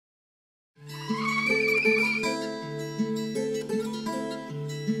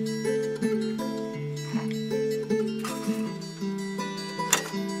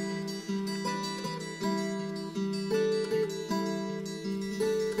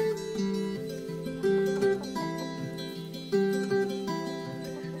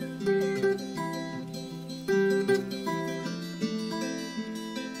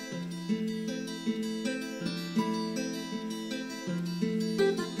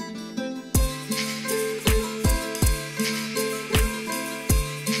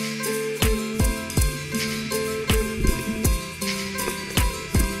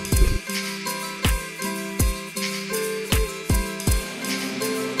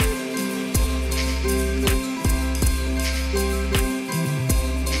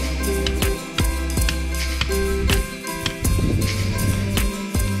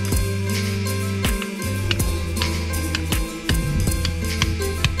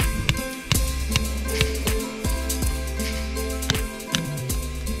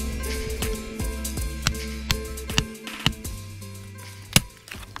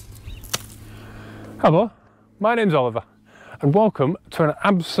Hello, my name's Oliver and welcome to an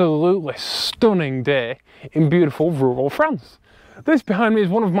absolutely stunning day in beautiful rural France. This behind me is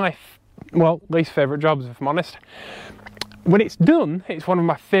one of my, least favourite jobs, if I'm honest. When it's done, it's one of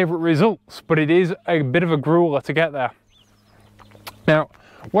my favourite results, but it is a bit of a grueler to get there. Now,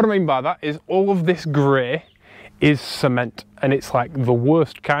 what I mean by that is all of this grey is cement, and it's like the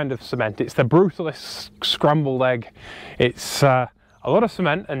worst kind of cement. It's the brutalist scrambled egg. It's a lot of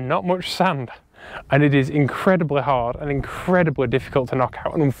cement and not much sand. And it is incredibly hard and incredibly difficult to knock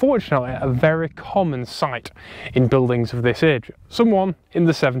out, and unfortunately a very common sight in buildings of this age. Someone in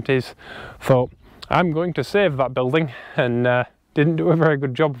the 70s thought, I'm going to save that building, and didn't do a very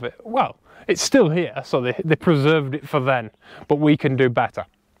good job of it. Well, it's still here, so they preserved it for then, but we can do better.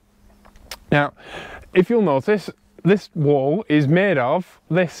 Now, if you'll notice, this wall is made of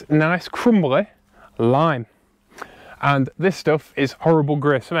this nice crumbly lime. And this stuff is horrible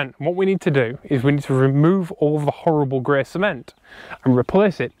grey cement. What we need to do is we need to remove all of the horrible grey cement and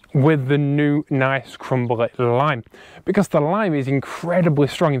replace it with the new nice crumbly lime, because the lime is incredibly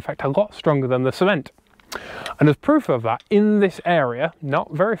strong, in fact a lot stronger than the cement. And as proof of that, in this area,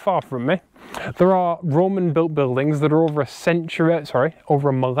 not very far from me, there are Roman built buildings that are over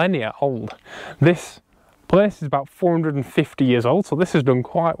a millennia old. This place is about 450 years old, so this has done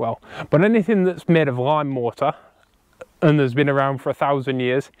quite well. But anything that's made of lime mortar and has been around for 1,000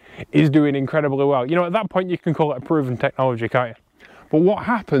 years is doing incredibly well. You know, at that point you can call it a proven technology, can't you? But what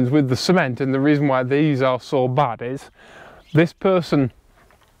happens with the cement, and the reason why these are so bad, is this person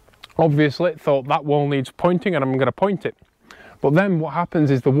obviously thought that wall needs pointing and I'm going to point it. But then what happens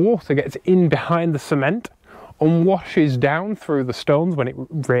is the water gets in behind the cement and washes down through the stones when it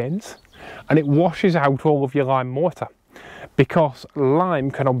rains, and it washes out all of your lime mortar, because lime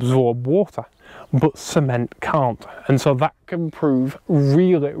can absorb water but cement can't, and so that can prove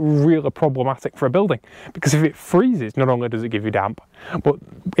really problematic for a building, because if it freezes, not only does it give you damp, but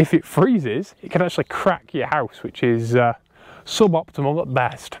if it freezes it can actually crack your house, which is suboptimal at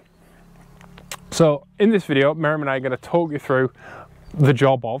best. So in this video, Miriam and I are going to talk you through the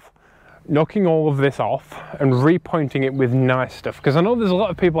job of knocking all of this off and repointing it with nice stuff, because I know there's a lot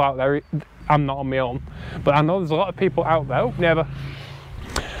of people out there, I'm not on my own, but I know there's a lot of people out there,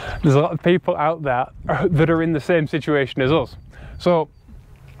 there's a lot of people out there that are in the same situation as us. So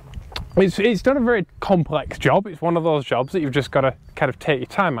it's not a very complex job. It's one of those jobs that you've just got to kind of take your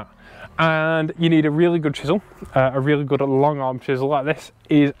time at, and you need a really good chisel. A really good long arm chisel like this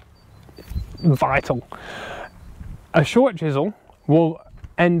is vital. A short chisel will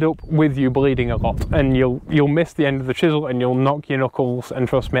end up with you bleeding a lot, and you'll miss the end of the chisel and you'll knock your knuckles, and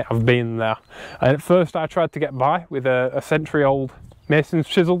trust me, I've been there. And at first I tried to get by with a century-old mason's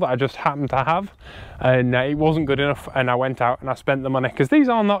chisel that I just happened to have, and it wasn't good enough, and I went out and I spent the money, because these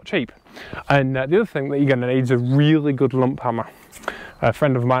are not cheap. And the other thing that you're going to need is a really good lump hammer. A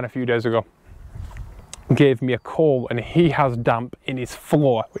friend of mine a few days ago gave me a call, and he has damp in his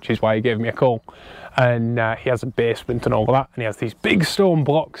floor, which is why he gave me a call, and he has a basement and all of that, and he has these big stone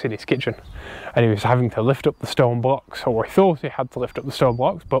blocks in his kitchen, and he was having to lift up the stone blocks, or he thought he had to lift up the stone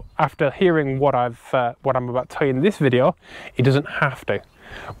blocks, but after hearing what I'm about to tell you in this video, he doesn't have to.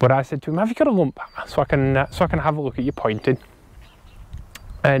 But I said to him, have you got a lump hammer so I can have a look at your pointing?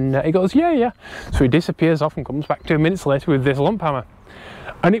 And he goes, yeah. So he disappears off and comes back 2 minutes later with this lump hammer.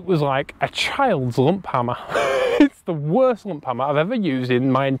 And it was like a child's lump hammer. It's the worst lump hammer I've ever used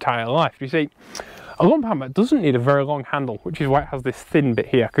in my entire life. You see, a lump hammer doesn't need a very long handle, which is why it has this thin bit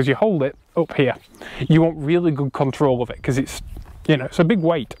here, because you hold it up here. You want really good control of it, because it's, it's a big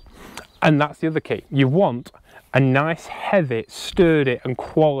weight. And that's the other key. You want a nice, heavy, sturdy and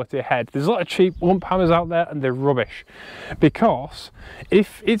quality head. There's a lot of cheap lump hammers out there and they're rubbish, because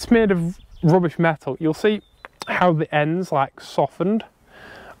if it's made of rubbish metal, you'll see how the ends like softened.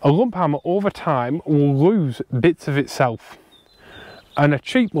 A lump hammer over time will lose bits of itself, and a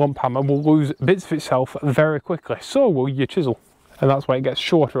cheap lump hammer will lose bits of itself very quickly. So will your chisel, and that's why it gets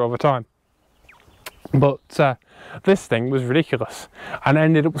shorter over time. But this thing was ridiculous, and I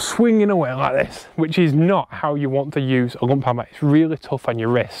ended up swinging away like this, which is not how you want to use a lump hammer. It's really tough on your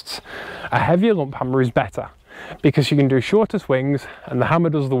wrists. A heavier lump hammer is better, because you can do shorter swings and the hammer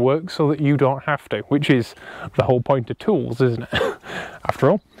does the work so that you don't have to, which is the whole point of tools, isn't it? After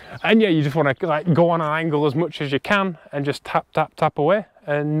all. And yeah, you just want to go on an angle as much as you can and just tap away,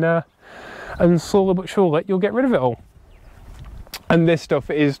 and slowly but surely you'll get rid of it all. And this stuff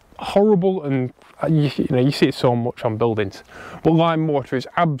is horrible, and you see it so much on buildings, but lime mortar is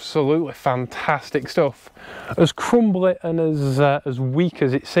absolutely fantastic stuff. As crumbly and as weak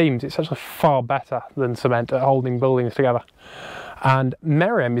as it seems, it's actually far better than cement at holding buildings together. And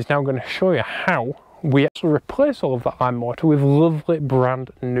Miriam is now going to show you how we actually replace all of that lime mortar with lovely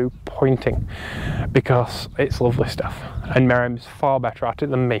brand new pointing, because it's lovely stuff and Miriam's far better at it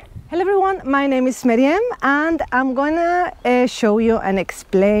than me. Hello everyone, my name is Miriam and I'm gonna show you and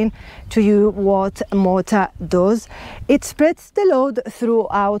explain to you what mortar does. It spreads the load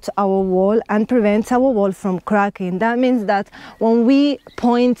throughout our wall and prevents our wall from cracking. That means that when we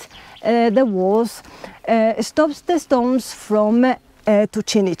point the walls, it stops the stones from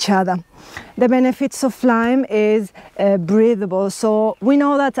touching each other. The benefits of lime is breathable, so we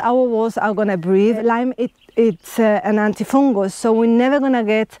know that our walls are gonna breathe. Lime, it's an antifungal, so we're never gonna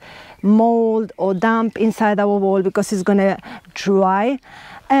get mold or damp inside our wall because it's gonna dry.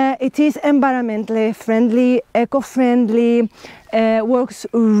 It is environmentally friendly, eco-friendly, works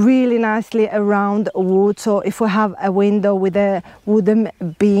really nicely around wood. So if we have a window with a wooden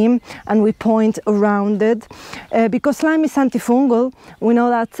beam and we point around it, because lime is antifungal, we know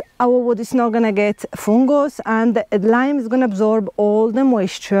that our wood is not going to get fungus, and lime is going to absorb all the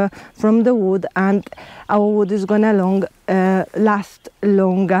moisture from the wood and our wood is going to last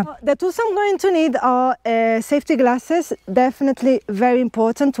longer. The tools I'm going to need are safety glasses, definitely very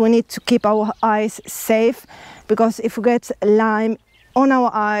important. We need to keep our eyes safe, because if we get lime on our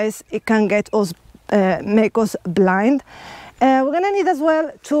eyes, it can get us, make us blind. We're gonna need as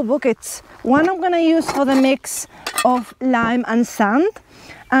well 2 buckets. One I'm gonna use for the mix of lime and sand,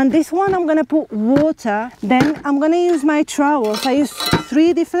 and this one I'm gonna put water. Then I'm gonna use my trowels. I use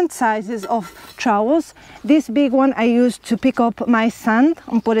 3 different sizes of trowels. This big one I use to pick up my sand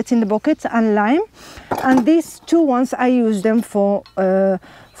and put it in the bucket and lime, and these 2 ones I use them for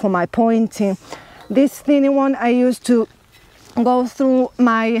my pointing. This thinny one I use to go through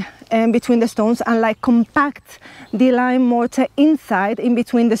my between the stones and like compact the lime mortar inside in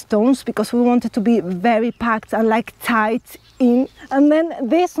between the stones, because we want it to be very packed and like tight in. And then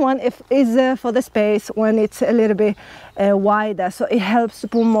this one is for the space when it's a little bit wider, so it helps to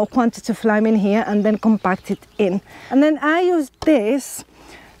put more quantity of lime in here and then compact it in. And then I use this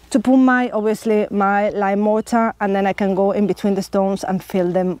to put obviously my lime mortar, and then I can go in between the stones and fill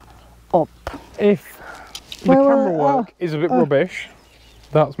them up. If the camera work is a bit rubbish,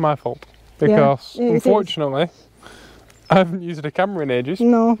 that's my fault, because unfortunately I haven't used a camera in ages.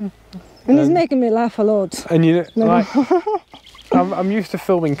 No, and it's making me laugh a lot. And you know, like, I'm used to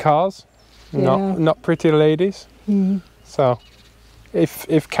filming cars, not pretty ladies. So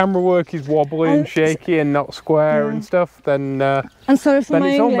if camera work is wobbly and shaky and not square and stuff, then I'm sorry for then my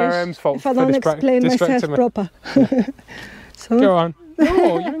it's all English Miriam's fault if I don't explain myself proper. So, go on.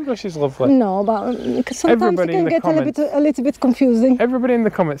 No, your English is lovely. No, but sometimes it can get a little bit confusing. Everybody in the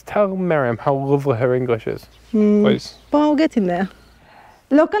comments, tell Miriam how lovely her English is, please. But I'll get in there.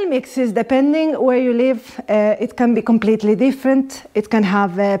 Local mixes, depending where you live, it can be completely different. It can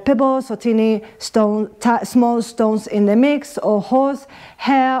have pebbles or teeny small stones in the mix, or horse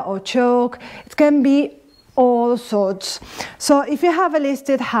hair or chalk. It can be all sorts. So if you have a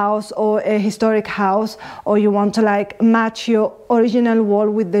listed house or a historic house, or you want to like match your original wall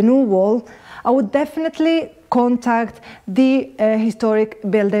with the new wall, I would definitely contact the historic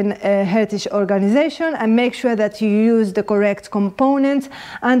building heritage organization and make sure that you use the correct components.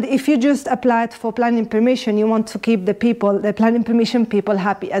 And if you just applied for planning permission, you want to keep the planning permission people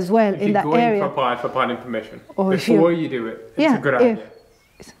happy as well in that area. If you're going to apply for planning permission, before you do it, it's a good idea.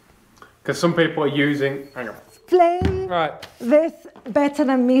 Because some people are using, hang on. Explain this better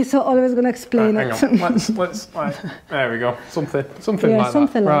than me, so always gonna explain it. Hang on, let's there we go, something like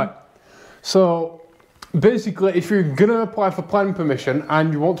that. Right. So basically, if you're gonna apply for planning permission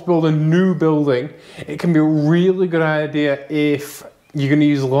and you want to build a new building, it can be a really good idea if you're gonna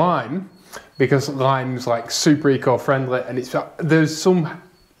use lime, because lime's like super eco-friendly, and there's some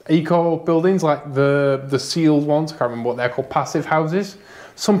eco buildings like the sealed ones, I can't remember what they're called, passive houses.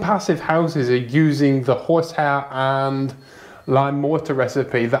 Some passive houses are using the horsehair and lime mortar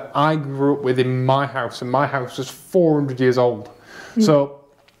recipe that I grew up with in my house, and my house was 400 years old. So,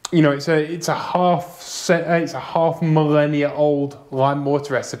 you know, it's a half millennia old lime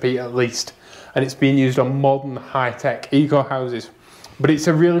mortar recipe at least, and it's being used on modern high-tech eco houses. But it's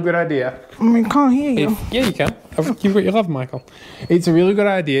a really good idea. I can't hear you. Yeah, you can. You've got your lav, Michael. It's a really good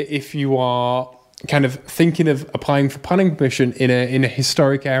idea if you are kind of thinking of applying for planning permission in a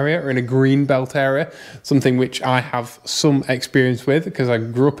historic area or in a green belt area, something which I have some experience with because I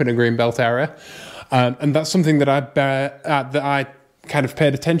grew up in a green belt area, and that's something that I kind of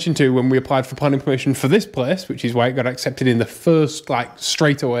paid attention to when we applied for planning permission for this place, which is why it got accepted in the first, like,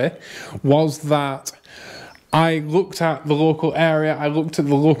 straight away, was that I looked at the local area, I looked at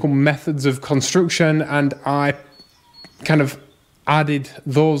the local methods of construction, and I added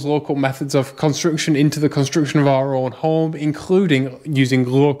those local methods of construction into the construction of our own home, including using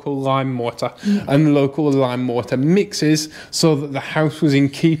local lime mortar and local lime mortar mixes, so that the house was in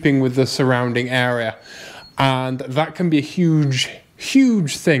keeping with the surrounding area. And that can be a huge,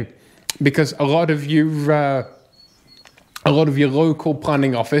 huge thing, because a lot of your local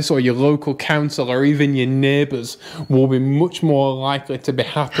planning office or your local council or even your neighbours will be much more likely to be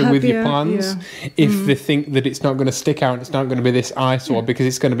happy with your plans if they think that it's not going to stick out, it's not going to be this eyesore, because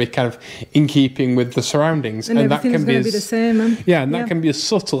it's going to be kind of in keeping with the surroundings. And that can be the same. That can be as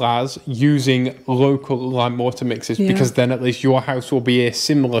subtle as using local lime mortar mixes, because then at least your house will be a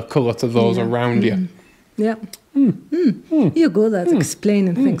similar colour to those around you. Yeah. You're good at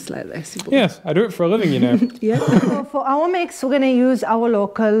explaining things like this. Yes, I do it for a living, you know. So for our mix, we're going to use our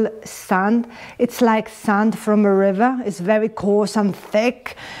local sand. It's like sand from a river. It's very coarse and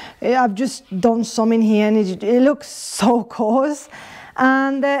thick. I've just done some in here and it looks so coarse.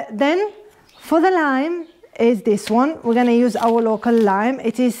 And then for the lime is this one. We're going to use our local lime.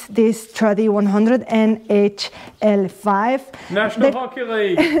 It is this 30-100 NHL5. National Hockey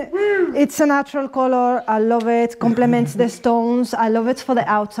League. It's a natural color. I love it. Complements the stones. I love it for the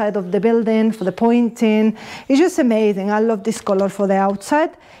outside of the building, for the pointing. It's just amazing. I love this color for the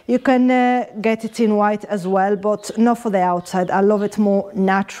outside. You can get it in white as well, but not for the outside. I love it more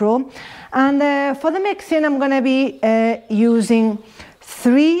natural. And for the mixing, I'm going to be using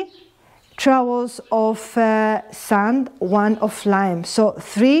 3 trowels of sand, 1 of lime. So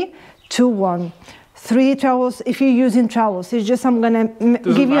 3, 2, 1. 3 trowels. If you're using trowels, it's just I'm gonna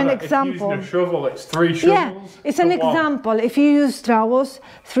give you an example. If you're using a shovel, it's 3 shovels. Yeah, it's an example. If you use trowels,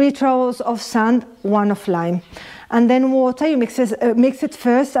 3 trowels of sand, 1 of lime. And then water, you mix it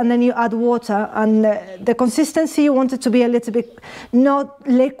first, and then you add water. And the consistency, you want it to be a little bit not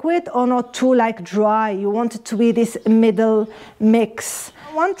liquid or not too like dry. You want it to be this middle mix.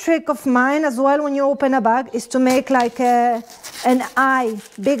 One trick of mine as well when you open a bag is to make like an eye,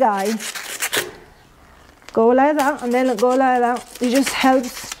 big eye. Go like that, and then go like that. It just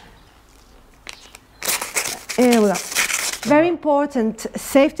helps. Here we go. Very important,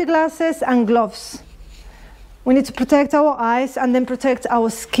 safety glasses and gloves. We need to protect our eyes and then protect our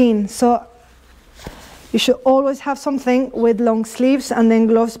skin. So you should always have something with long sleeves and then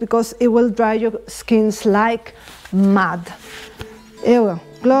gloves, because it will dry your skins like mad. Here we go,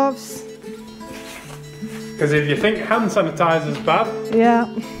 gloves. Because if you think hand sanitizer is bad,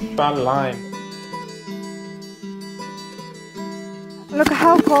 bad lime. Look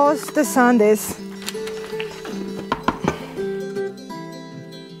how coarse the sand is.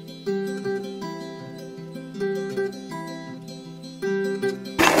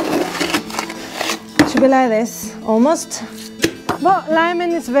 Should be like this, almost. But lime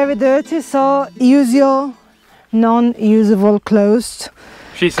is very dirty, so use your non-usable clothes.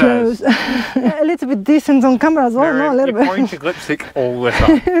 She says. A little bit decent on camera as well, no, a little bit. Pointed lipstick all the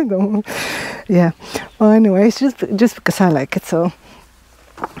time. Yeah. Well, anyway, it's just because I like it. So,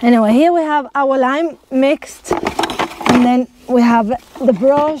 anyway, here we have our lime mixed, and then we have the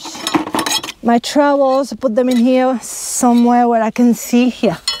brush, my trowels. Put them in here somewhere where I can see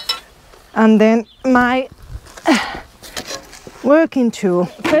here, and then my working tool.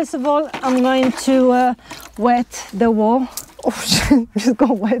 First of all, I'm going to wet the wall. Oh shit, just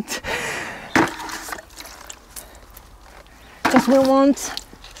got wet. Because we want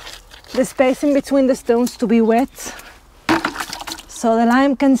the space in between the stones to be wet, so the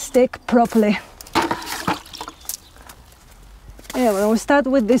lime can stick properly. Yeah, we'll start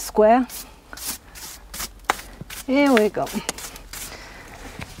with this square. Here we go.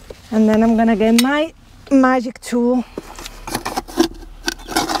 And then I'm gonna get my magic tool.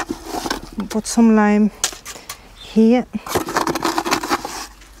 Put some lime here.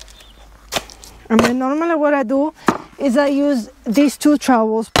 And then normally what I do is I use these 2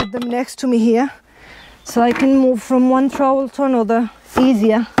 trowels, put them next to me here, so I can move from one trowel to another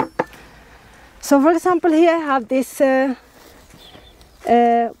easier. So for example, here I have this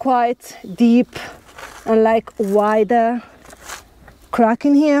quite deep and like wider crack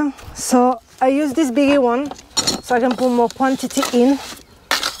in here. So I use this biggie one so I can put more quantity in.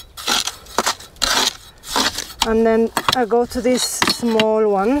 And then I go to this small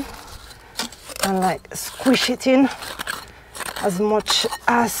one and like squish it in as much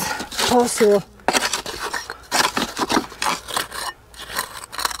as possible.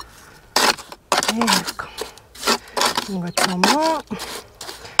 There we go. I'm going to some more.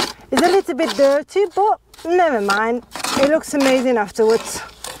 It's a little bit dirty, but never mind. It looks amazing afterwards.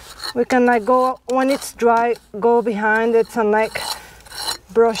 We can like go, when it's dry, go behind it and like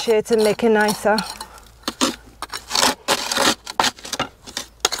brush it and make it nicer.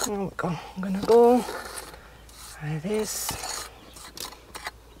 There we go. I'm gonna go like this.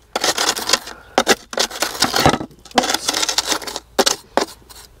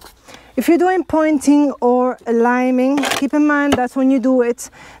 If you're doing pointing or liming, keep in mind that when you do it,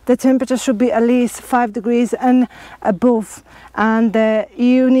 the temperature should be at least 5 degrees and above. And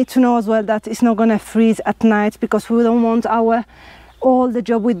you need to know as well that it's not going to freeze at night, because we don't want all the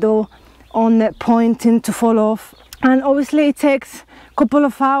job we do on the pointing to fall off. And obviously it takes a couple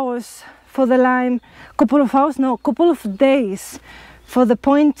of hours for the lime, couple of days for the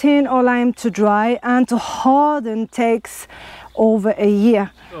pointing or lime to dry, and to harden takes over a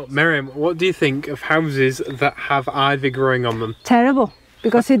year. Oh, Miriam, what do you think of houses that have ivy growing on them? Terrible,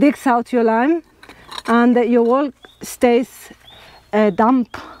 because it digs out your lime and your wall stays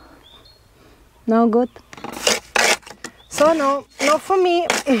damp. No good. So no, not for me.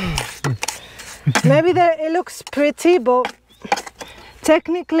 Maybe it looks pretty, but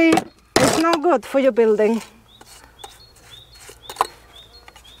technically it's not good for your building.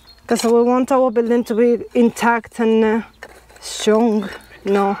 Because we want our building to be intact and strong,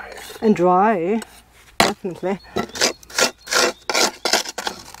 and dry, definitely.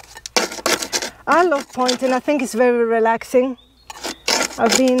 I love pointing. I think it's very relaxing.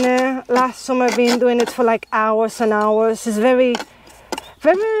 I've been last summer I've been doing it for like hours and hours. It's very,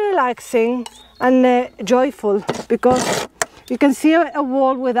 very relaxing and joyful, because you can see a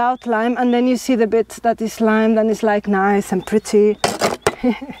wall without lime, and then you see the bit that is limed and it's like nice and pretty.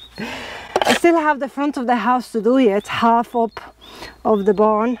 I still have the front of the house to do yet, half up of the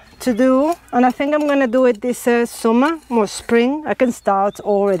barn to do, and I think I'm gonna do it this summer or spring. I can start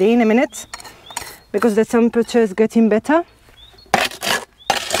already in a minute because the temperature is getting better.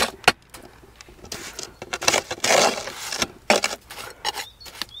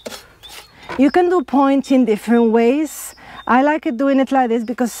 You can do pointing different ways. I like it doing it like this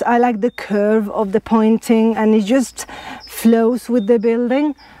because I like the curve of the pointing and it just flows with the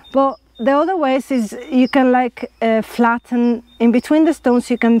building. But the other ways is you can like flatten in between the stones,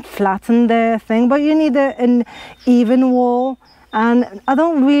 you can flatten the thing, but you need an even wall, and I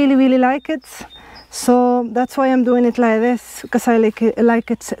don't really like it. So that's why I'm doing it like this, because I like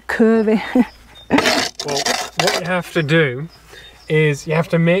it curvy. Well, what you have to do is you have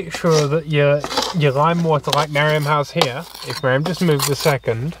to make sure that your lime mortar, like Miriam has here, if Miriam just moves a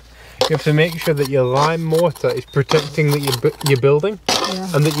second, you have to make sure that your lime mortar is protecting your building,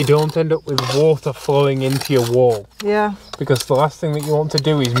 and that you don't end up with water flowing into your wall. Yeah. Because the last thing that you want to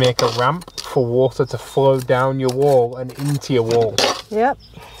do is make a ramp for water to flow down your wall and into your wall. Yep.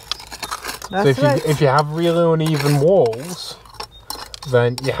 That's so if you have really uneven walls,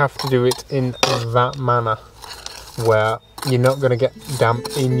 then you have to do it in that manner, where you're not going to get damp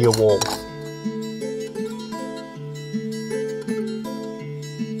in your wall.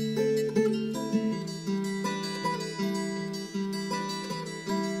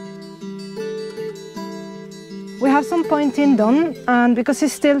 We have some pointing done, and because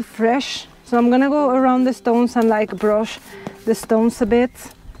it's still fresh, so I'm gonna go around the stones and like brush the stones a bit.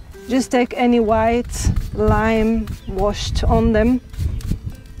 Just take any white lime washed on them.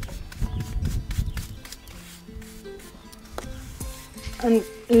 And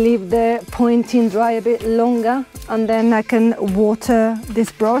leave the pointing dry a bit longer, and then I can water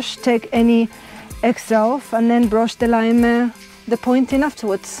this brush, take any extra off, and then brush the lime, the pointing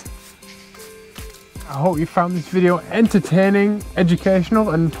afterwards. I hope you found this video entertaining,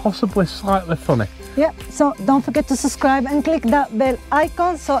 educational and possibly slightly funny. Yeah, so don't forget to subscribe and click that bell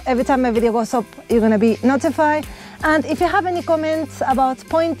icon, so every time a video goes up you're gonna be notified. And if you have any comments about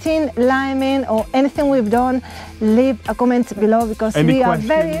pointing, liming or anything we've done, leave a comment below, because we are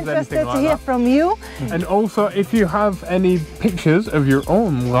very interested to hear from you. And also, if you have any pictures of your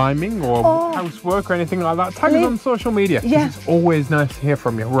own liming or housework or anything like that, tag us on social media. Yeah. It's always nice to hear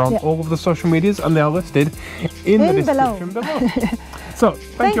from you. We're on all of the social medias and they are listed in the description below. So,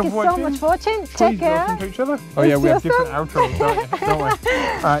 thank you so much for watching. Take care. To each other. Oh yeah, we have different outros, don't we?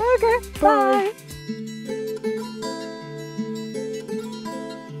 Okay, bye.